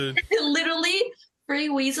Literally, Three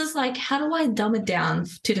Weezers, like, how do I dumb it down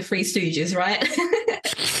to the Three Stooges, right?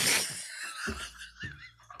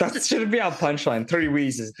 That should be our punchline. Three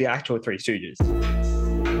Weezers, the actual Three Stooges.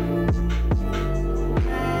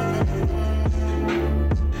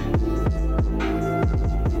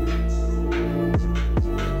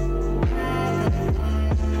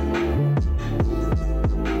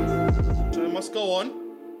 So it must go on.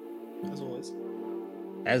 As always.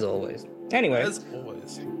 As always. Anyway. As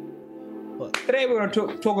always. What? Today we're going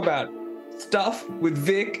to talk about stuff with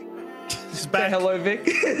Vic. He's back. Say hello, Vic.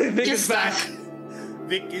 Vic Just is back. stuff.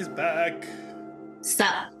 Vic is back.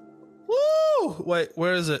 Stop. Woo! Wait,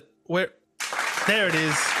 where is it? Where? There it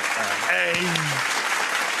is. Hey.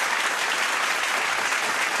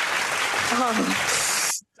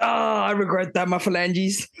 I regret that, my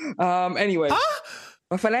phalanges. Anyway. Huh?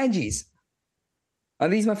 My phalanges. Are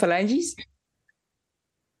these my phalanges?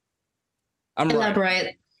 I'm right.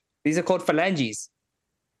 Elaborate. These are called phalanges.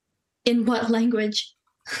 In what language?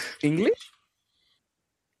 English?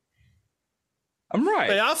 I'm right.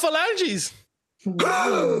 They are phalanges.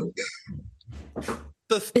 Wow.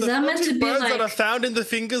 The Is that meant to 14 be birds that like- are found in the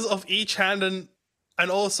fingers of each hand and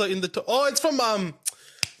also in the oh, it's from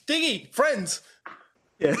Diggy Friends.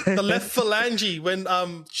 Yeah. The left phalange when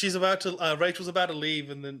she's about to Rachel's about to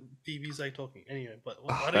leave and then Phoebe's like talking anyway. But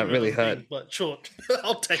I don't that know really the thing, hurt. But short,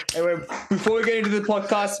 I'll take it. Anyway, before we get into the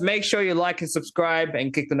podcast, make sure you like and subscribe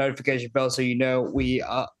and click the notification bell so you know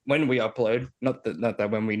when we upload. Not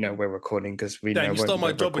that when we know we're recording, because we Dang, know you when stole my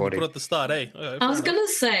we're job when you recording. put at the start, eh? Okay, I was fair enough. gonna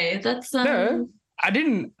say that's No, I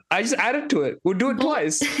didn't. I just added to it. We'll do it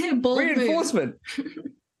twice. bold move. Reinforcement.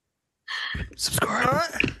 Subscribe. All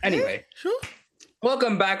right. Anyway, Sure.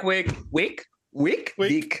 welcome back, Vic. Vic. Wick. All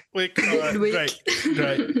right, Wick.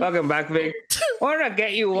 great. Welcome back, Vic. Why don't I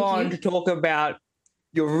get you Thank on you. to talk about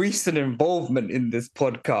your recent involvement in this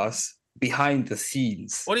podcast behind the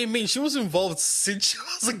scenes? What do you mean? She was involved since she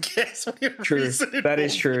was a guest. What do you True, reason that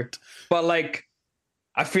is true. involved? But like,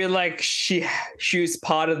 I feel like she was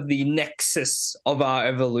part of the nexus of our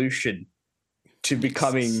evolution to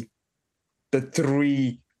becoming the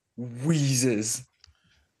Three Weezers.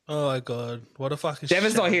 Oh my god! What a fucking.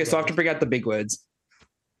 Devin's not shame, here, so I have bro. to bring out the big words.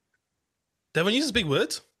 Devin uses big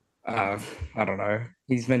words. I don't know.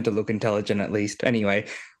 He's meant to look intelligent at least. Anyway,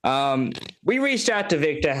 we reached out to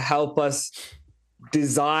Vic to help us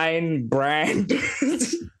design, brand,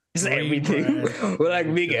 just everything. Rebrand. We're like,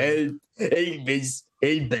 Vic, hey,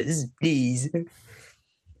 Buzz, please.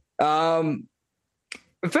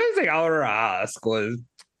 The first thing I wanted to ask was,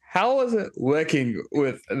 how was it working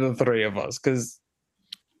with the three of us? Because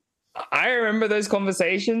I remember those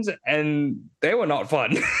conversations and they were not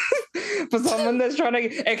fun. For someone that's trying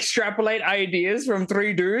to extrapolate ideas from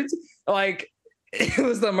three dudes, like, it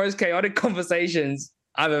was the most chaotic conversations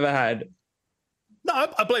I've ever had. No,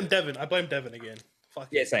 I blame Devin. I blame Devin again. Fuck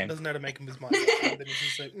Yeah, it. same. Doesn't know how to make him his mind. Then he's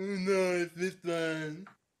just like, no, it's this one.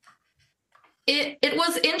 It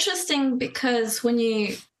was interesting because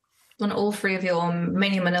when all three of you, or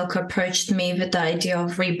Many Manilka, approached me with the idea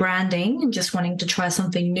of rebranding and just wanting to try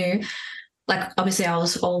something new, like, obviously I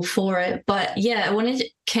was all for it. But yeah, when it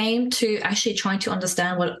came to actually trying to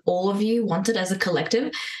understand what all of you wanted as a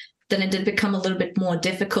collective, then it did become a little bit more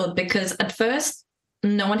difficult, because at first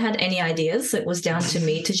no one had any ideas. It was down to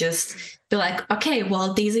me to just be like, okay,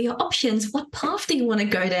 well, these are your options. What path do you want to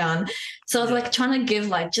go down? So I was like trying to give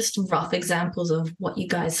like just rough examples of what you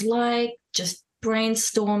guys like, just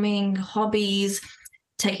brainstorming, hobbies,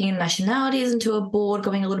 taking nationalities into a board,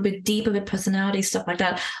 going a little bit deeper with personality, stuff like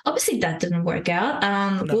that. Obviously, that didn't work out.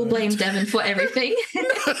 No. We'll blame Devin for everything.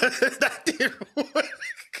 That didn't work.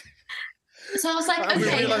 So I was like, We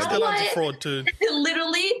okay, realized how do Dylan's a I fraud too.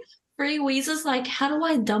 literally Three Weezers, like, how do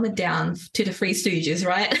I dumb it down to the Three Stooges,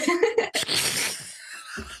 right?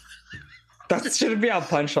 That should be our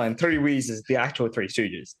punchline. Three Weezers, the actual Three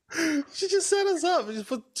Stooges. She just set us up. She just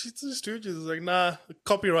put two Stooges. It's like, nah,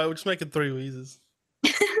 copyright. We'll just make it Three Weezers.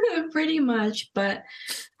 Pretty much. But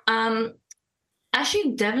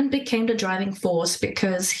actually, Devin became the driving force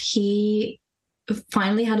because he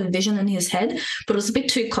finally had a vision in his head, but it was a bit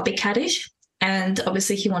too copycatish. And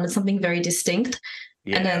obviously, he wanted something very distinct.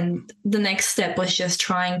 Yeah. And then the next step was just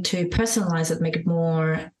trying to personalize it, make it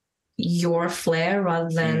more your flair rather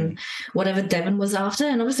than whatever Devin was after.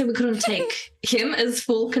 And obviously we couldn't take him as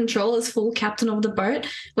full control, as full captain of the boat.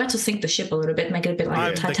 We had to sink the ship a little bit, make it a bit like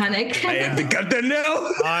I'm the the Titanic. I am the captain now.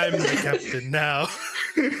 I'm the captain now.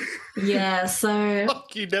 Yeah, so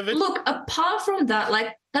Fuck you, Devin. look, apart from that,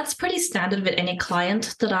 like, that's pretty standard with any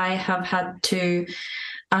client that I have had to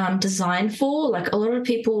design for. Like, a lot of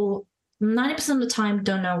people 90% of the time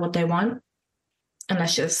don't know what they want. and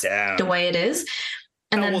that's just Damn. the way it is.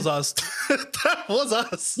 And That was us. That was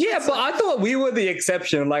us. Yeah, but I thought we were the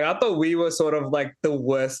exception. Like, I thought we were sort of like the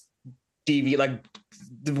worst like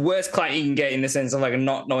the worst client you can get in the sense of like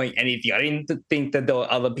not knowing anything. I didn't think that there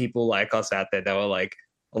were other people like us out there that were like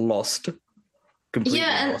lost. Completely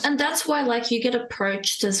lost. And that's why like you get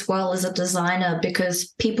approached as well as a designer,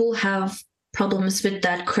 because people have problems with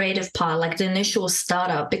that creative part, like the initial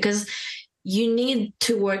startup, because you need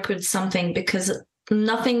to work with something, because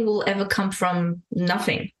nothing will ever come from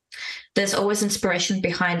nothing. There's always inspiration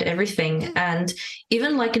behind everything. And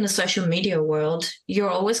even like in the social media world, you're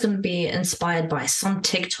always going to be inspired by some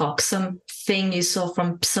TikTok, something you saw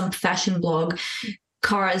from some fashion blog,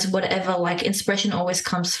 cars, whatever. Like inspiration always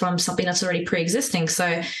comes from something that's already pre-existing.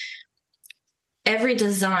 So every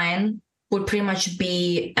design would pretty much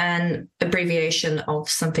be an abbreviation of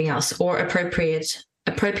something else, or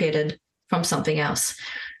appropriated from something else.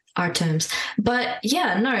 Our terms. But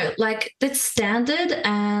yeah, no, like it's standard,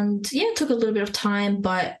 and yeah, it took a little bit of time,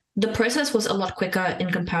 but the process was a lot quicker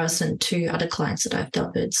in comparison to other clients that I've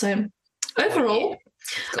dealt with. So overall,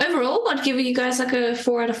 I'd give you guys like a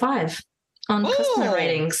 4 out of 5 on customer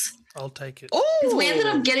ratings. I'll take it. Because we ended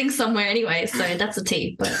up getting somewhere anyway, so that's a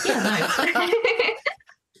T. But yeah, no.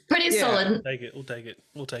 Pretty solid. We'll take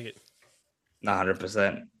it.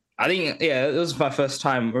 100%. I think, it was my first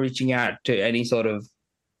time reaching out to any sort of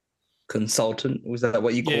consultant. Was that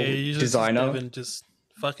what you call designer? Just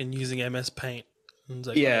fucking using MS Paint.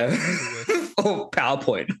 Like, or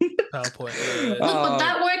PowerPoint. PowerPoint. Look, but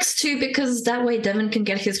that works too, because that way Devin can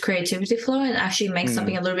get his creativity flow and actually make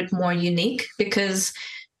something a little bit more unique, because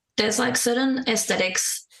there's like certain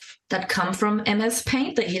aesthetics that come from MS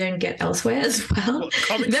Paint that you don't get elsewhere as well.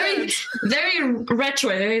 Very retro,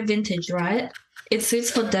 very vintage, right? It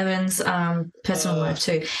suits for Devin's personal life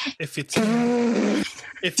too. If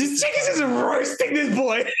this chick is just roasting this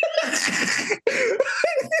boy.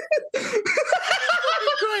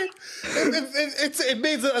 It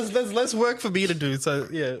means that there's less work for me to do. So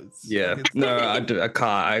yeah. No, I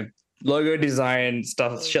can't. Logo design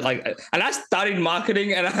stuff, shit like, and I studied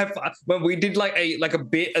marketing, and when we did like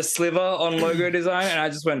a sliver on logo design, and I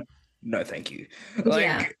just went, no, thank you.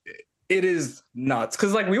 It is nuts,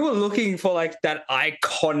 because like we were looking for like that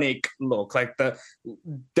iconic look, like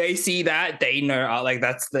they see that, they know like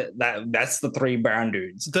that's the 3 brown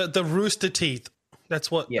dudes. The rooster teeth. That's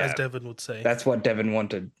what, as Devin would say. That's what Devin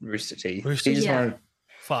wanted, rooster teeth. He just wanted,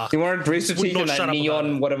 he wanted rooster teeth and that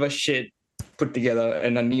neon whatever shit put together,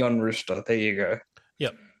 and a neon rooster. There you go.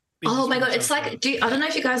 Yep. Oh my god, it's like, I don't know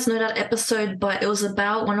if you guys know that episode, but it was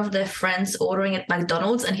about one of their friends ordering at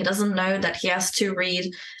McDonald's, and he doesn't know that he has to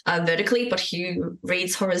read vertically, but he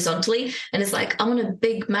reads horizontally, and it's like, I want a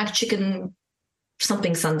Big Mac chicken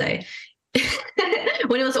something sundae.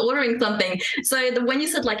 When he was ordering something. So when you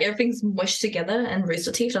said like everything's mushed together and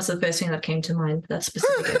rooster teeth, that's the first thing that came to mind, that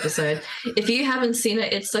specific episode. If you haven't seen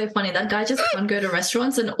it, it's so funny. That guy just can't go to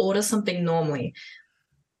restaurants and order something normally.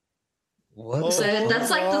 What? So that's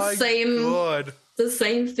like the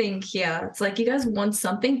same thing here. It's like you guys want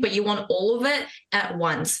something, but you want all of it at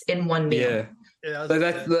once in one meal. Yeah,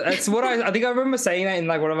 that's what I think I remember saying that in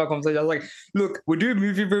like one of our conversations. I was like, look, we do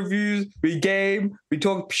movie reviews, we game, we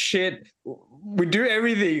talk shit, we do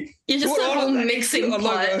everything. You're just a whole mixing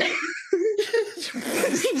pot.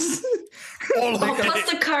 Plus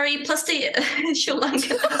the curry, plus the Sri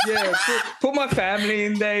Lankan. Yeah, put my family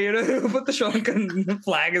in there, you know, put the Sri Lankan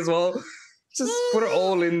flag as well. Just put it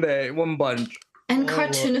all in there, one bunch. And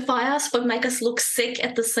cartoonify us, but make us look sick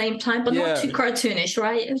at the same time, but not too cartoonish,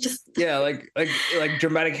 right? It was just like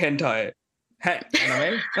dramatic hentai.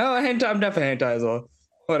 Anime? Oh, hentai. I'm down for hentai as well.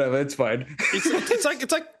 Whatever, it's fine.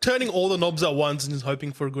 It's like turning all the knobs at once and just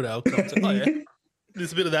hoping for a good outcome. Like,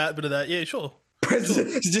 there's a bit of that. Yeah, sure.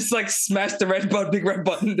 Just like smash the big red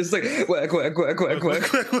button. Just like work. What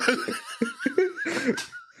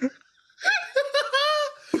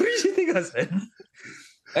did you think I said?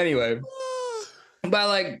 Anyway, but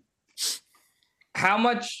like, how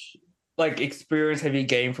much like experience have you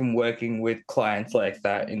gained from working with clients like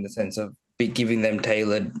that, in the sense of giving them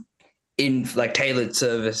tailored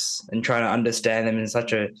service and trying to understand them in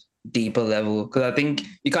such a deeper level? Because I think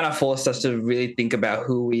you kind of forced us to really think about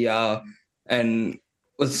who we are, and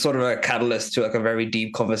was sort of a catalyst to like a very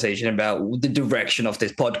deep conversation about the direction of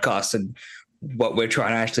this podcast and what we're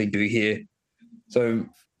trying to actually do here. So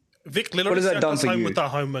Vic literally what has that done for you? With our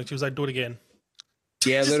homework, she was like, do it again.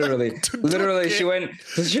 Yeah, literally. She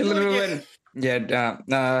literally went,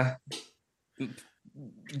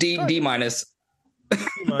 D minus.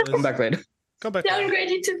 Come back later. Downgrade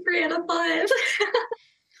you to 3 out of 5.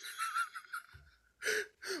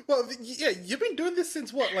 Well, yeah, you've been doing this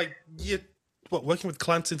since what, like working with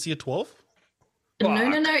clients since year 12? No.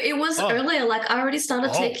 It was earlier. Like I already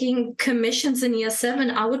started taking commissions in year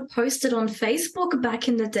 7. I would post it on Facebook back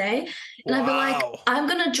in the day, and I'd be like, "I'm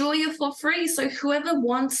gonna draw you for free. So whoever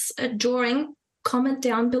wants a drawing, comment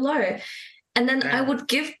down below." And then I would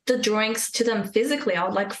give the drawings to them physically. I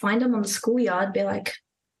would like find them on the schoolyard, be like,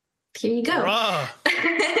 "Here you go."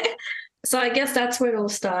 So I guess that's where it all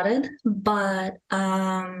started. But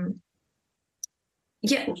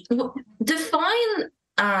define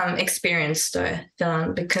experience though,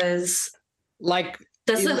 Dylan, because like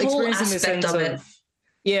there's a whole aspect of it.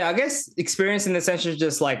 Yeah, I guess experience in the sense of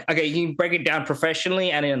just like, okay, you can break it down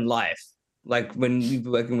professionally and in life. Like when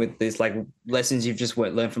you're working with this, like lessons you've just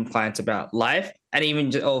learned from clients about life, and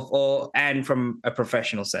even and from a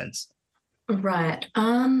professional sense. Right.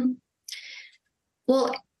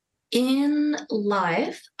 Well, in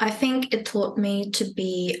life, I think it taught me to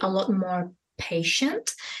be a lot more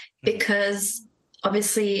patient, because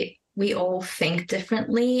obviously we all think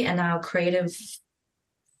differently and our creative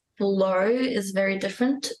flow is very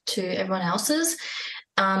different to everyone else's.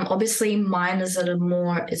 Obviously mine is at a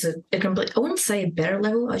complete, I wouldn't say a better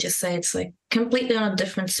level, I just say it's like completely on a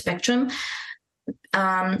different spectrum.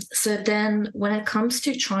 So then when it comes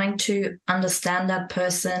to trying to understand that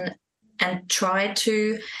person and try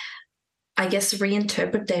to, I guess,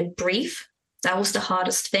 reinterpret their brief, that was the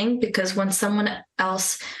hardest thing, because when someone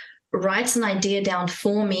else writes an idea down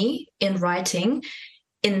for me in writing,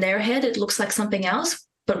 in their head it looks like something else,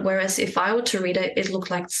 but whereas if I were to read it, it looked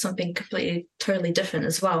like something completely, totally different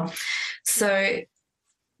as well. So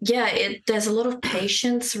yeah, there's a lot of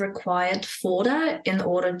patience required for that in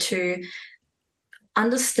order to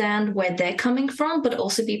understand where they're coming from, but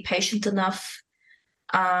also be patient enough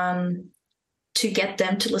to get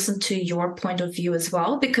them to listen to your point of view as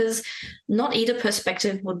well, because not either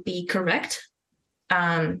perspective would be correct.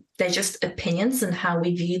 They're just opinions and how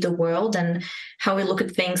we view the world and how we look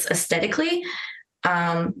at things aesthetically.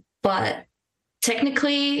 But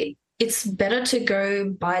technically, it's better to go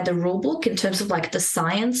by the rule book in terms of like the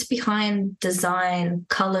science behind design,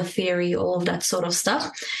 color theory, all of that sort of stuff.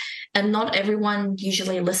 And not everyone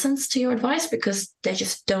usually listens to your advice because they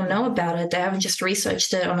just don't know about it. They haven't just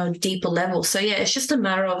researched it on a deeper level. So yeah, it's just a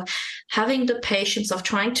matter of having the patience of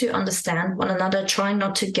trying to understand one another, trying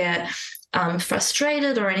not to get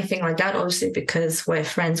frustrated or anything like that, obviously, because we're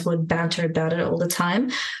friends, would banter about it all the time.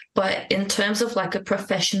 But in terms of like a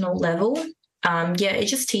professional level, it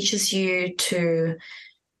just teaches you to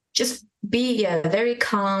just be very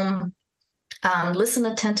calm, listen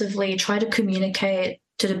attentively, try to communicate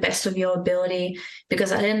to the best of your ability,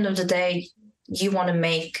 because at the end of the day, you want to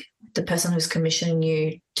make the person who's commissioning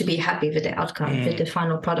you to be happy with the outcome, with the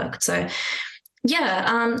final product. So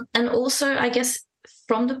and also I guess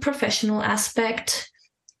from the professional aspect,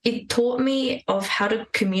 it taught me of how to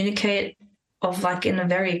communicate of like in a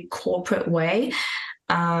very corporate way.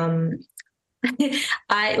 I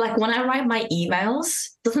like when I write my emails,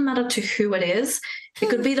 doesn't matter to who it is. It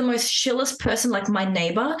could be the most chillest person, like my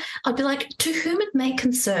neighbor. I'd be like, to whom it may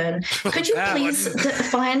concern, could you please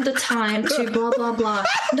find the time to blah, blah, blah.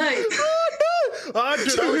 No.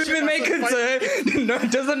 To whom it may concern. No,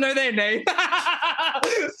 doesn't know their name.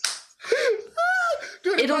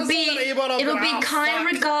 Dude, it'll be kind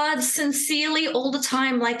regards, sincerely, all the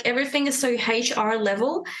time. Like everything is so HR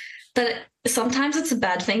level that sometimes it's a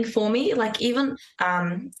bad thing for me. Like even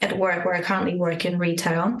at work, where I currently work in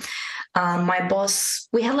retail, my boss,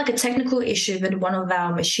 we had like a technical issue with one of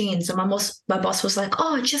our machines, and my boss was like,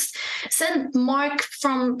 "Oh, just send Mark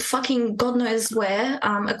from fucking God knows where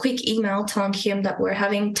a quick email telling him that we're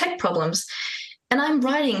having tech problems." And I'm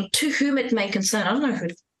writing, to whom it may concern. I don't know who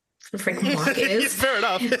the freaking Mark is. Fair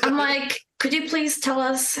enough. I'm like, could you please tell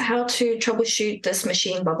us how to troubleshoot this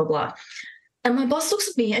machine, blah, blah, blah. And my boss looks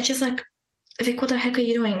at me and she's like, Vic, what the heck are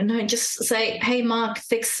you doing? No, just say, hey, Mark,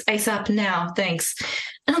 fix ASAP now. Thanks.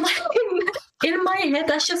 And I'm like, in my head,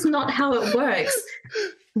 that's just not how it works.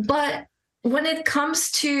 But when it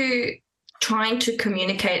comes to trying to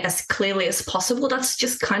communicate as clearly as possible, that's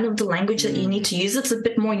just kind of the language that you need to use. It's a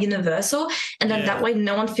bit more universal. And then that way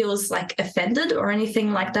no one feels like offended or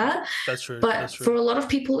anything like that. That's true. But for a lot of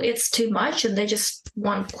people, it's too much and they just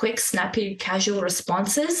want quick, snappy, casual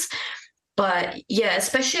responses. But yeah,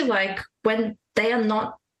 especially like when they are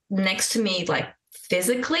not next to me, like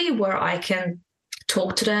physically, where I can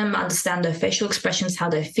talk to them, understand their facial expressions, how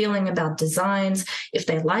they're feeling about designs, if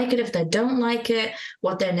they like it, if they don't like it,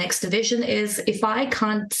 what their next division is. If I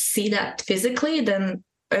can't see that physically, then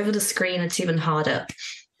over the screen, it's even harder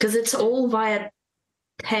because it's all via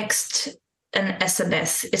text an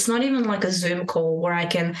SMS. It's not even like a Zoom call where I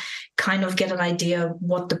can kind of get an idea of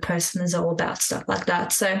what the person is all about, stuff like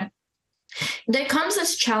that. So there comes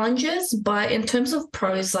as challenges, but in terms of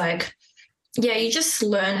pros, like, yeah, you just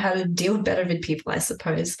learn how to deal better with people, I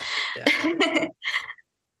suppose. Yeah.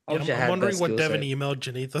 I'm wondering what Devin emailed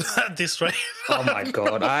Janitha at this rate. Oh my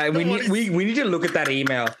god! We need to look at that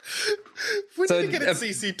email. We need to get it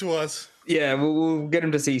CC to us. Yeah, we'll get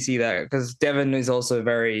him to CC that because Devin is also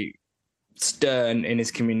very stern in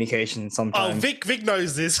his communication sometimes. Oh, Vic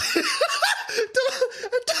knows this.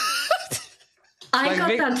 I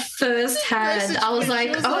got that firsthand. I was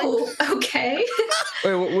like, oh, okay.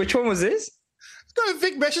 Wait, which one was this? No,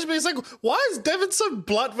 Vic messaged me. He's like, why is Devin so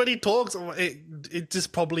blunt when he talks? It's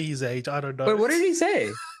just probably his age. I don't know. Wait, what did he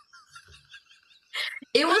say?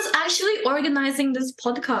 It was actually organizing this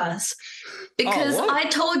podcast because I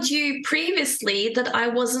told you previously that I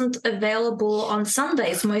wasn't available on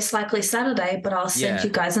Sundays, most likely Saturday, but I'll send you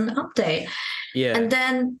guys an update. Yeah. And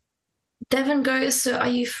then Devin goes, so are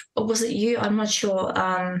you, or was it you? I'm not sure.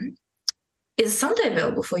 Is Sunday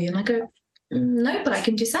available for you? And I go, no, but I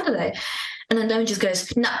can do Saturday. And then Devin just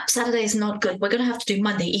goes, no, Saturday is not good. We're going to have to do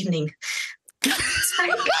Monday evening.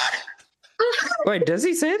 Wait, does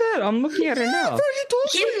he say that? I'm looking at it now.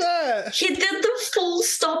 He did the full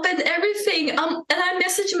stop and everything. And I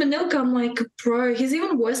messaged Manilka. I'm like, bro, he's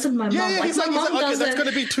even worse than my mom. Yeah, like, he's my like, mom okay, that's going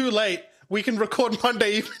to be too late. We can record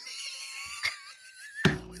Monday evening.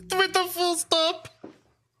 With the full stop.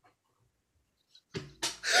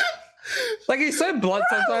 Like, he's so blunt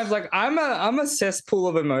sometimes. Like, I'm a cesspool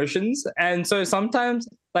of emotions, and so sometimes,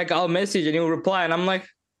 like, I'll message and he'll reply, and I'm like,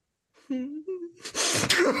 why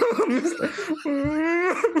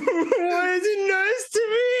is he nice to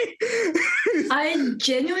me? I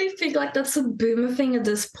genuinely think like that's a boomer thing at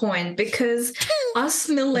this point, because us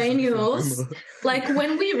millennials, like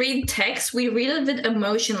when we read text, we read it with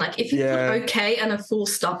emotion. Like if you put okay and a full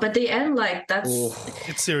stop at the end, like that's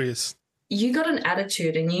it's serious. You got an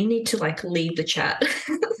attitude and you need to like leave the chat.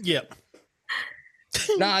 Yep.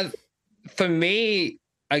 Nah, for me,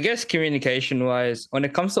 I guess communication wise, when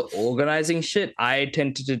it comes to organizing shit, I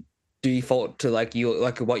tend to default to like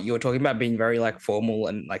what you were talking about, being very like formal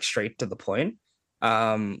and like straight to the point.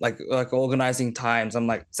 Like organizing times. I'm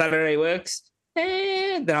like, Saturday works.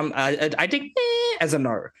 Then I take as a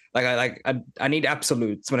no. Like I need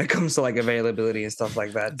absolutes when it comes to like availability and stuff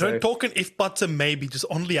like that. Don't talk in if, buts, and maybe. Just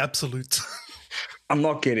only absolutes. I'm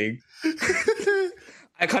not kidding.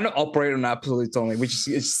 I kind of operate on absolutes only, which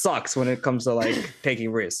it sucks when it comes to like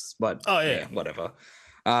taking risks. But whatever.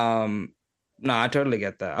 No, I totally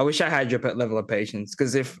get that. I wish I had your level of patience,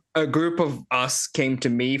 because if a group of us came to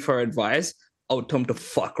me for advice, I would tell them to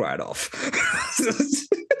fuck right off.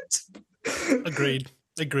 Agreed.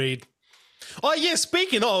 Oh yeah,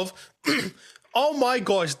 speaking of, oh my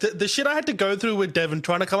gosh, the shit I had to go through with Devin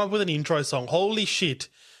trying to come up with an intro song. Holy shit.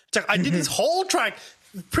 It's like, I did this whole track,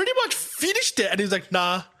 pretty much finished it, and he's like,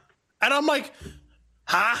 nah. And I'm like,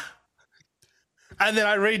 huh? And then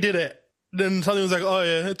I redid it. Then something was like, oh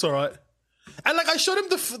yeah, it's all right. And like I showed him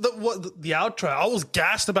the outro. I was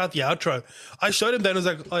gassed about the outro. I showed him that and was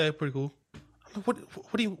like, oh yeah, pretty cool. I'm like,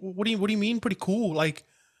 what do you mean pretty cool? Like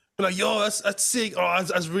yo, that's sick. Oh,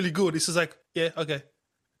 that's really good. This is like, yeah, okay.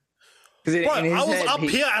 Bro, I was up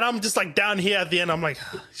here and I'm just like down here at the end. I'm like,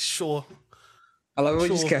 sure. I love we're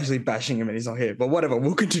just casually bashing him and he's not here, but whatever.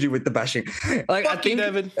 We'll continue with the bashing. Like, Fuck you,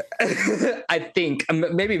 Devin. I think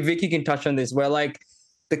maybe Vicky can touch on this, where like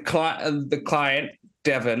the client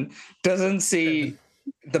Devin doesn't see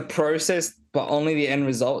the process, but only the end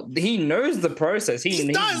result. He knows the process. He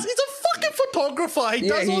does. He's a fucking photographer. He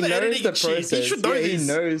does all the editing and shit. He should know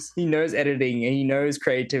this. He knows editing and he knows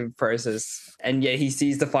creative process. And yet he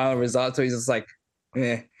sees the final result, so he's just like,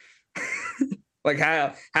 yeah. Like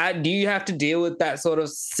how do you have to deal with that sort of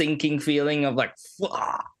sinking feeling of like,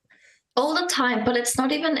 all the time? But it's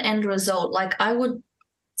not even end result. Like I would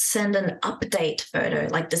send an update photo,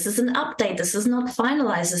 like this is an update, this is not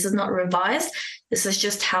finalized, this is not revised, this is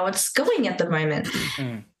just how it's going at the moment.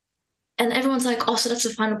 And everyone's like, oh, so that's the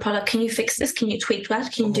final product, can you fix this, can you tweak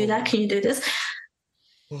that, can you do that, can you do this?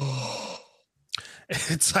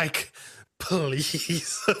 It's like,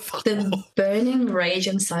 please. The burning rage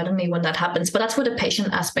inside of me when that happens. But that's where the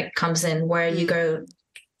patient aspect comes in, where you go,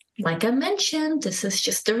 like I mentioned, this is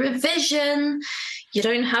just a revision. You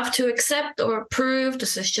don't have to accept or approve.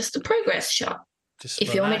 This is just a progress shot.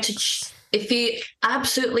 If you want if you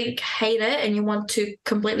absolutely hate it and you want to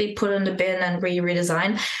completely put it in the bin and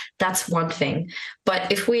redesign, that's one thing.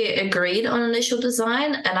 But if we agreed on initial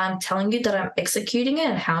design and I'm telling you that I'm executing it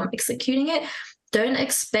and how I'm executing it, don't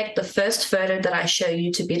expect the first photo that I show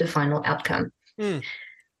you to be the final outcome.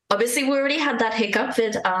 Obviously, we already had that hiccup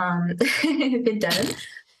with with Devin.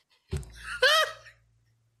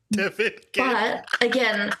 But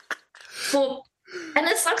again, and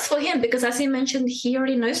it sucks for him because, as you mentioned, he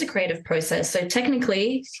already knows the creative process. So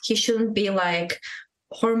technically, he shouldn't be like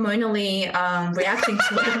hormonally reacting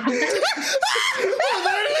to it.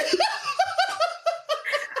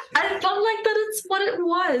 I felt like that it's what it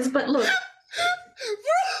was, but look.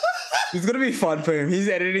 It's gonna be fun for him. He's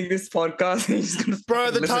editing this podcast. And he's gonna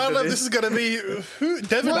Bro, the title of this is gonna be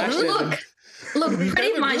Devin. Well, look,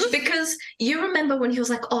 pretty much, because you remember when he was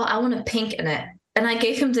like, "Oh, I want a pink in it," and I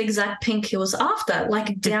gave him the exact pink he was after,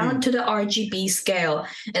 like down to the RGB scale.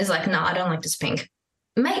 And he's like, "No, I don't like this pink."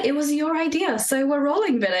 Mate, it was your idea, so we're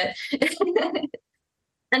rolling with it.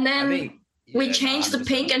 And then we changed the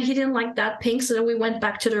pink, and he didn't like that pink, so then we went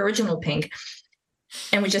back to the original pink.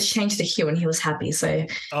 And we just changed the hue, and he was happy. So,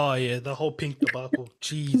 oh yeah, the whole pink debacle,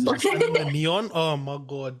 Jesus, and then the neon. Oh my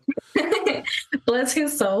God, bless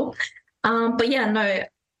his soul. But yeah, no,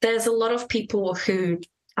 there's a lot of people who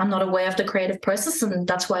are not aware of the creative process, and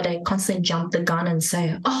that's why they constantly jump the gun and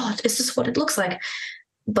say, "Oh, it's just what it looks like."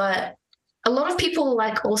 But a lot of people are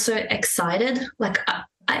like also excited. Like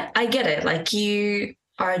I get it. Like you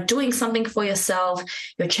are doing something for yourself,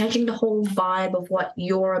 you're changing the whole vibe of what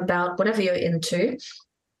you're about, whatever you're into.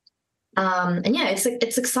 And yeah,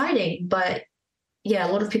 it's exciting, but yeah,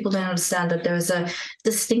 a lot of people don't understand that there's a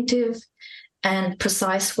distinctive and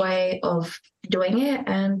precise way of doing it.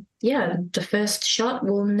 And yeah, the first shot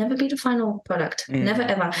will never be the final product. Never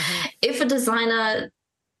ever. If a designer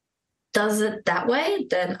does it that way,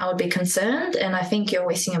 then I would be concerned, and I think you're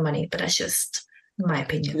wasting your money, but that's just my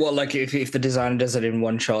opinion. Well, like if the designer does it in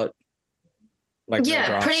one shot, like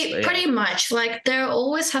pretty much. Like there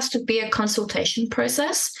always has to be a consultation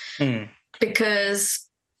process because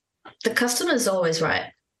the customer is always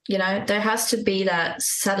right. You know, there has to be that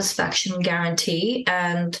satisfaction guarantee,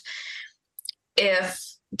 and if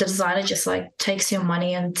the designer just like takes your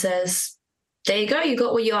money and says, "There you go, you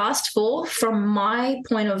got what you asked for from my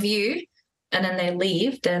point of view," and then they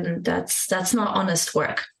leave, then that's not honest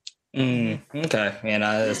work. Okay, yeah,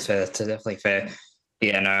 no, that's fair. That's definitely fair.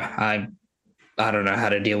 Yeah, no, I don't know how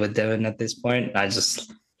to deal with Devin at this point. I just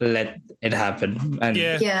let it happen. And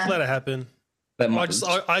yeah. Let it happen. I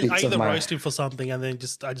either roast him for something and then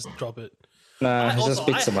I just drop it. No, it just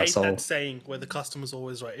speaks to my soul. I hate that saying where the customer's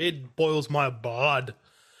always right. It boils my blood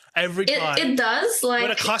every time. It does. Like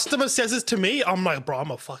when a customer says this to me, I'm like, bro, I'm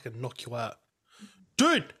gonna fucking knock you out,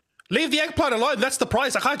 dude. Leave the eggplant alone. That's the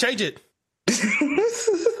price. I can't change it.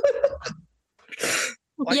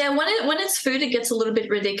 Yeah, when it's food, it gets a little bit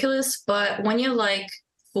ridiculous. But when you're like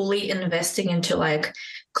fully investing into like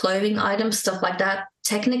clothing items, stuff like that,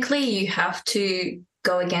 technically you have to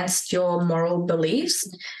go against your moral beliefs.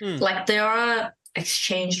 Like there are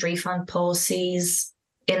exchange refund policies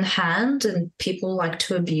in hand, and people like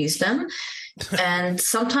to abuse them. And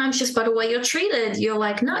sometimes just by the way you're treated, you're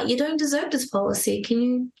like, no, you don't deserve this policy. Can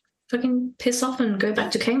you fucking piss off and go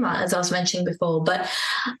back to Kmart, as I was mentioning before? But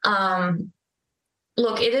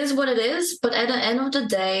look, it is what it is. But at the end of the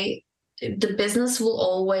day, the business will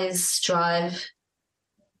always strive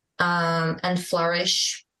and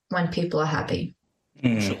flourish when people are happy.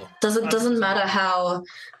 Sure. Doesn't matter how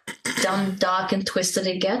dumb, dark, and twisted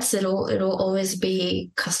it gets. It'll always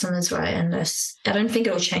be customers right, and I don't think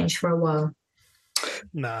it'll change for a while.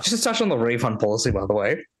 Nah. Just touch on the refund policy, by the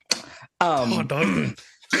way. Oh no.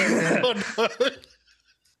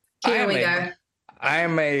 Here we go. I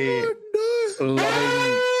am a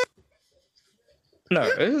loving. No,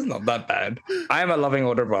 it is not that bad. I am a loving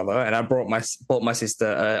older brother, and I bought my sister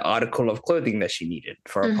an article of clothing that she needed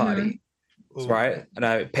for a party, right? And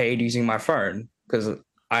I paid using my phone because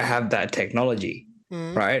I have that technology,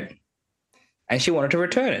 right? And she wanted to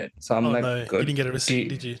return it, so I'm like, no. good. You didn't get a receipt,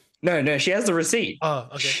 did you? No, she has the receipt. Oh,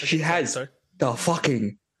 okay. She has the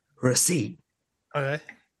fucking receipt. Okay.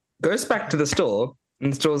 Goes back to the store,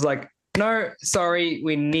 and the store's like, no, sorry,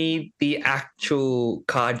 we need the actual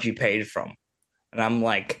card you paid from. And I'm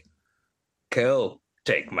like, cool,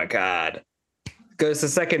 take my card. Goes the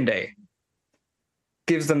second day,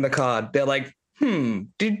 gives them the card. They're like,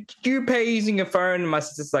 did you pay using your phone? And my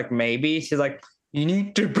sister's like, maybe. She's like, you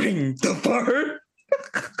need to bring the phone.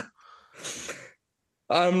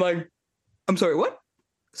 I'm like, I'm sorry, what?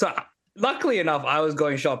 So luckily enough, I was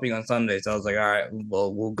going shopping on Sunday. So I was like, all right,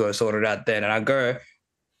 well, we'll go sort it out then. And I go,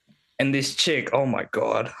 and this chick, oh my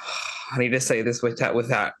God, I need to say this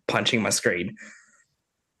without punching my screen.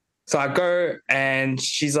 So I go and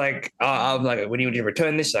she's like, I'm like, when you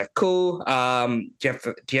return this? She's like, cool. Do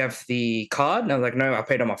you have the card? And I'm like, no, I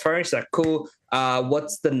paid on my phone. She's like, cool.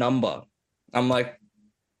 What's the number? I'm like,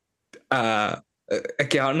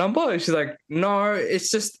 account number? And she's like, no, it's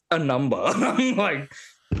just a number. I'm like,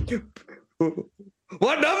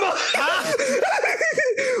 what number?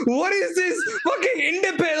 What is this fucking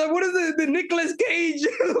independent? Like, what is the Nicolas Cage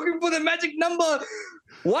looking for the magic number?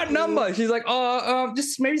 What number? She's like,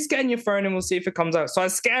 just maybe scan your phone and we'll see if it comes out. So I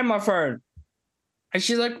scan my phone. And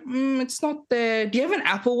she's like, it's not there. Do you have an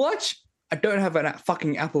Apple Watch? I don't have a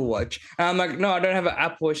fucking Apple Watch. And I'm like, no, I don't have an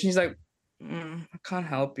Apple Watch. She's like, I can't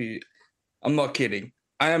help you. I'm not kidding.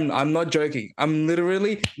 I'm not joking. I'm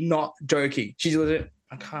literally not joking. She's like,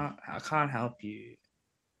 I can't help you.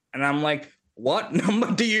 And I'm like, what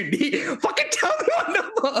number do you need? Fucking tell me what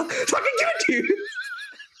number. So I can give it to you.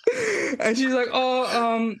 And she's like,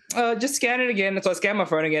 just scan it again. So I scan my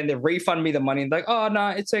phone again. They refund me the money. Like, oh, no,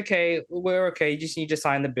 it's okay. We're okay. You just need to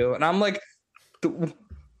sign the bill. And I'm like,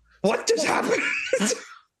 what just happened?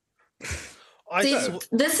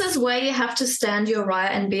 This is where you have to stand your right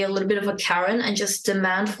and be a little bit of a Karen and just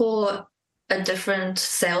demand for a different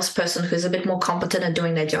salesperson who's a bit more competent at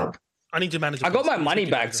doing their job. I need to manage. I got my money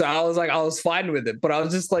back, so I was fine with it. But I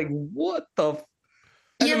was just like, what the?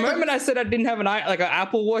 The moment I said I didn't have an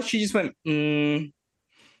Apple Watch, she just went,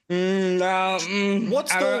 What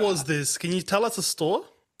store was this? Can you tell us the store?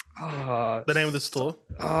 The name of the store?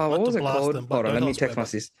 What was it called? Hold on, let me text my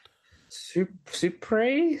sis.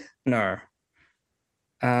 Supre? No.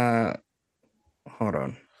 Hold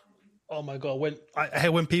on. Oh my god! When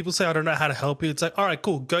people say I don't know how to help you, it's like, all right,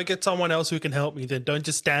 cool. Go get someone else who can help me. Then don't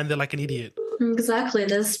just stand there like an idiot. Exactly.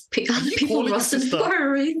 There's other people rusted for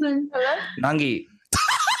a reason. Hello? Nangi.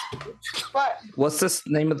 What? What's the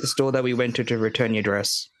name of the store that we went to return your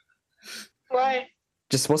dress? Why?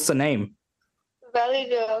 Just what's the name? Valley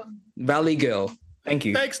Girl. Valley Girl. Thank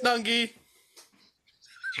you. Thanks, Nangi.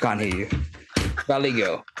 She can't hear you. Valley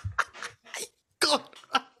Girl. God.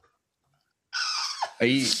 Are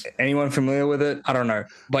you anyone familiar with it? I don't know.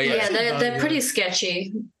 But yeah, they're pretty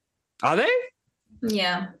sketchy. Are they?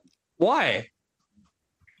 Yeah. Why?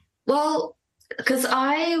 Well, because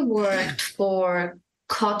I worked for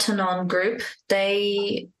Cotton On Group.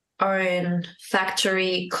 They own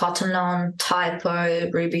Factory, Cotton On, Typo,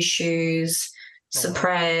 Ruby Shoes,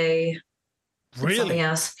 Supre, Really? something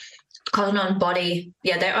else. Cotton On Body.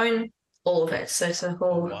 Yeah, they own all of it. So it's a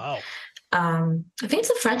whole... Wow. I think it's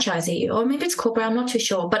a franchisee or maybe it's corporate. I'm not too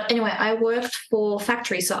sure. But anyway, I worked for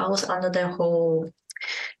Factory, so I was under their whole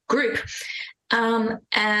group.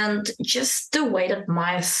 And just the way that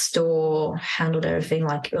my store handled everything,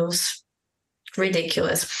 like it was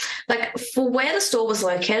ridiculous. Like for where the store was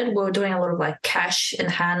located, we were doing a lot of like cash in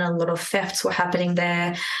hand, a lot of thefts were happening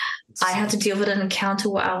there. I had to deal with an encounter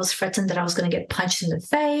where I was threatened that I was going to get punched in the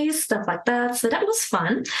face, stuff like that. So that was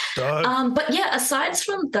fun. But yeah, aside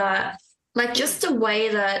from that, like just the way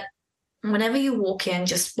that whenever you walk in,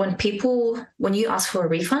 just when you ask for a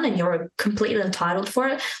refund and you're completely entitled for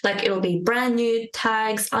it, like it'll be brand new,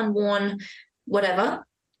 tags, unworn, whatever.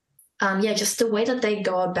 Just the way that they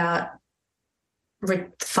go about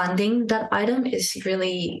refunding that item is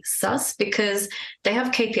really sus because they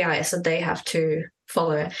have KPIs that they have to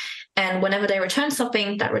follow. And whenever they return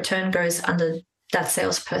something, that return goes under that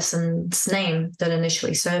salesperson's name that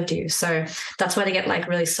initially served you. So that's why they get like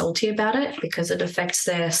really salty about it because it affects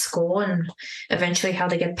their score and eventually how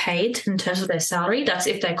they get paid in terms of their salary. That's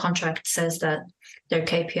if their contract says that their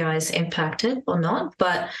KPI is impacted or not.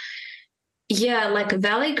 But yeah, like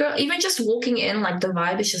Valley Girl, even just walking in, like the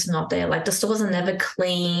vibe is just not there. Like the stores are never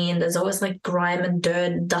clean. There's always like grime and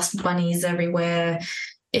dirt, dust bunnies everywhere.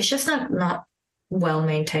 It's just not well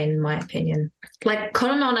maintained, in my opinion. Like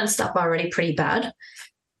Cotton On and stuff are already pretty bad.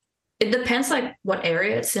 It depends like what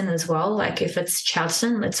area it's in as well. Like if it's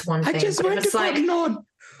Charleston, it's one thing. If it's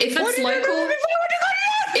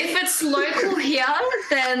local here,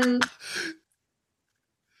 then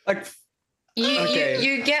like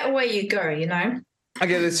you get where you go, you know?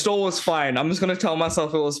 Okay, the store was fine. I'm just gonna tell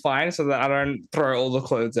myself it was fine so that I don't throw all the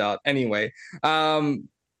clothes out. Anyway,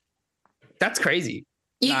 that's crazy.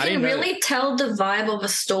 You can really tell the vibe of a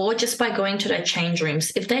store just by going to their change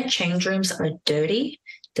rooms. If their change rooms are dirty,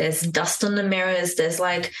 there's dust on the mirrors, there's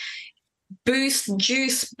like Boost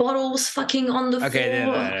juice bottles fucking on the floor. Okay,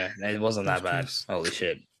 no, it wasn't that bad. Holy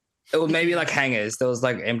shit. It was maybe like hangers. There was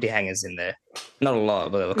like empty hangers in there. Not a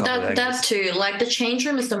lot, but there were a couple of hangers. That too. Like the change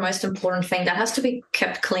room is the most important thing. That has to be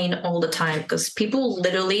kept clean all the time because people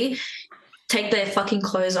literally take their fucking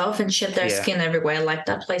clothes off and shit their skin everywhere. Like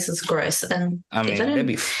that place is gross. And I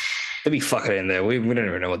mean, They be fucking in there. We don't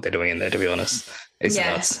even know what they're doing in there, to be honest. It's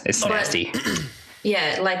Yeah. nuts. It's But- nasty.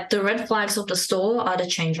 Yeah, like the red flags of the store are the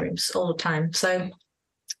change rooms all the time. So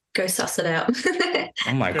go suss it out.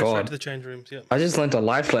 Oh my Go straight god. to the change rooms. Yeah. I just learned a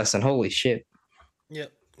life lesson. Holy shit. Yeah.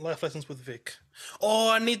 Life lessons with Vic. Oh,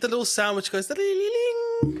 I need the little sound which goes.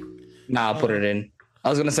 "Ding." Nah, I'll put it in. I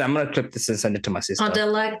was gonna say I'm gonna clip this and send it to my sister. They're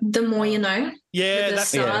like the more you know, Yeah, with the that's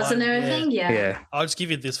stars the and one. Yeah. everything. Yeah. Yeah. I'll just give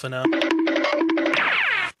you this for now.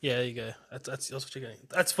 Yeah, there you go. That's what you're getting.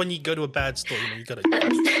 That's when you go to a bad store. You got it.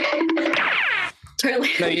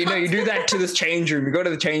 Totally. No, you do that to this change room. You go to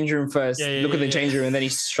the change room first, Yeah, yeah, look at the yeah, change room, and then you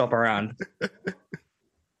shop around.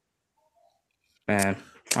 Man,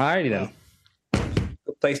 alrighty then.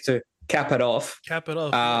 Good place to cap it off. Cap it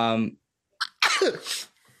off.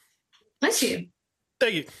 Bless you.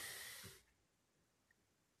 Thank you.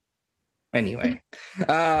 Anyway,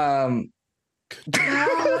 Oh,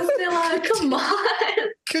 Zilla, come on.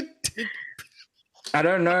 Continue. I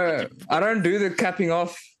don't know. I don't do the capping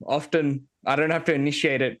off often. I don't have to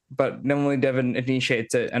initiate it, but normally Devin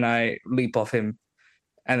initiates it, and I leap off him,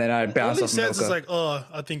 and then I bounce All he off says Milka. is like, "Oh,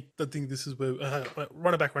 I think this is where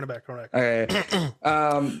run it back." Okay.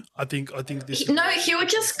 I think this. No, he would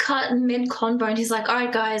just cut mid convo and he's like, all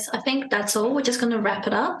right, guys, I think that's all. We're just going to wrap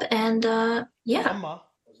it up. And yeah. Amma.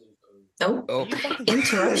 Oh, Oh,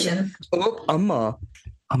 interruption. oh, Amma.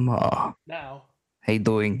 Now. How you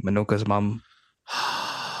doing, Manuka's mum?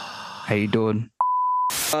 How you doing?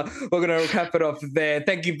 We're gonna wrap it off there.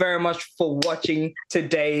 Thank you very much for watching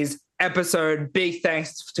today's episode. Big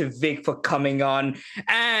thanks to Vic for coming on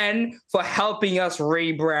and for helping us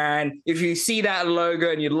rebrand. If you see that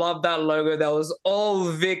logo and you love that logo, that was all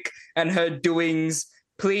Vic and her doings.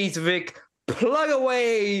 Please, Vic, plug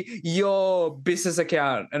away your business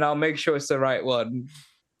account and I'll make sure it's the right one.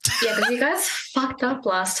 Yeah, because you guys fucked up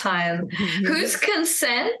last time. Whose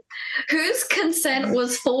consent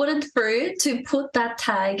was forwarded through to put that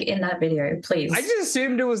tag in that video, please? I just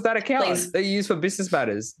assumed it was that account Please. that you use for business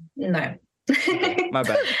matters. No. My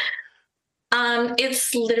bad.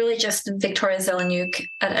 It's literally just Victoria Zeleniuk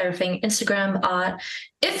at everything. Instagram, art.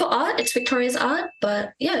 If for art, it's Victoria's art.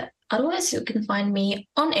 But yeah, otherwise you can find me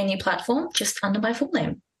on any platform just under my full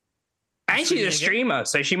name. And she's a streamer,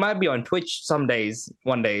 so she might be on Twitch some days,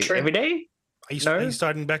 one day, True. every day. Are you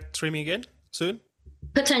starting back streaming again soon?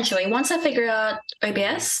 Potentially. Once I figure out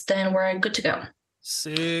OBS, then we're good to go.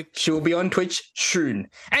 Sick. She will be on Twitch soon.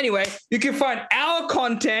 Anyway, you can find our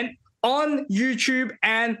content on YouTube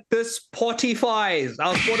and the Spotify's.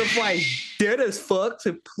 Our Spotify is dead as fuck,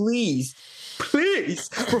 so please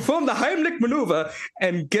perform the Heimlich maneuver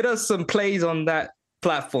and get us some plays on that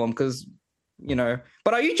platform because,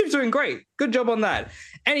 but our YouTube's doing great. Good job on that.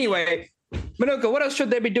 Anyway, Manuka, what else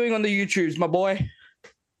should they be doing on the YouTubes, my boy?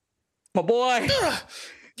 My boy.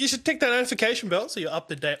 You should tick that notification bell so you're up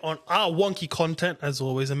to date on our wonky content as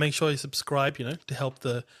always, and make sure you subscribe. To help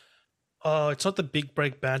the. Oh, it's not the big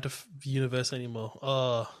break banter universe anymore.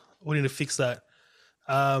 Oh, we need to fix that.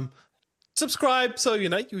 Subscribe so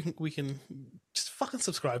we can just fucking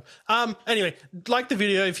subscribe. Anyway, like the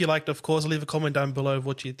video if you liked, of course. Leave a comment down below of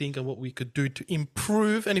what you think and what we could do to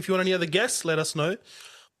improve. And if you want any other guests, let us know.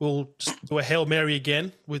 We'll just do a Hail Mary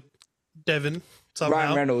again with Devin. Somehow.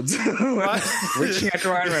 Ryan Reynolds. Reaching out to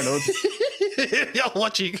Ryan Reynolds. You're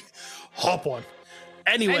watching. Hop on.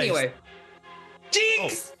 Anyway.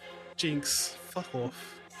 Jinx! Jinx. Fuck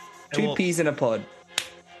off. Two peas in a pod.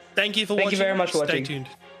 Thank you for watching. Thank you very much for watching. Stay tuned.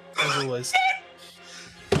 As always.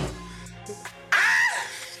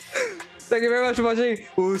 Thank you very much for watching.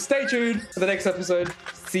 We'll stay tuned for the next episode.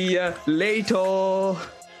 See ya later.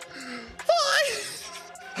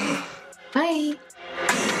 Bye. Bye.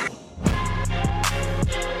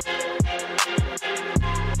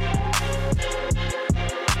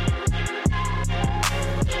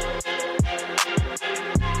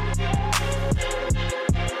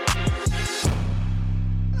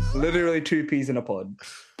 Literally two peas in a pod.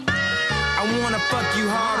 I wanna fuck you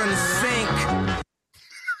hard on the sink.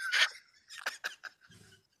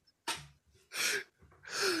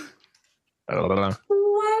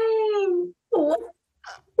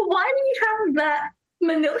 Why do you have that,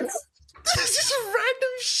 Manila? This is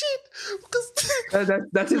random shit. Because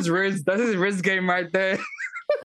That's his Riz. That's his Riz game right there.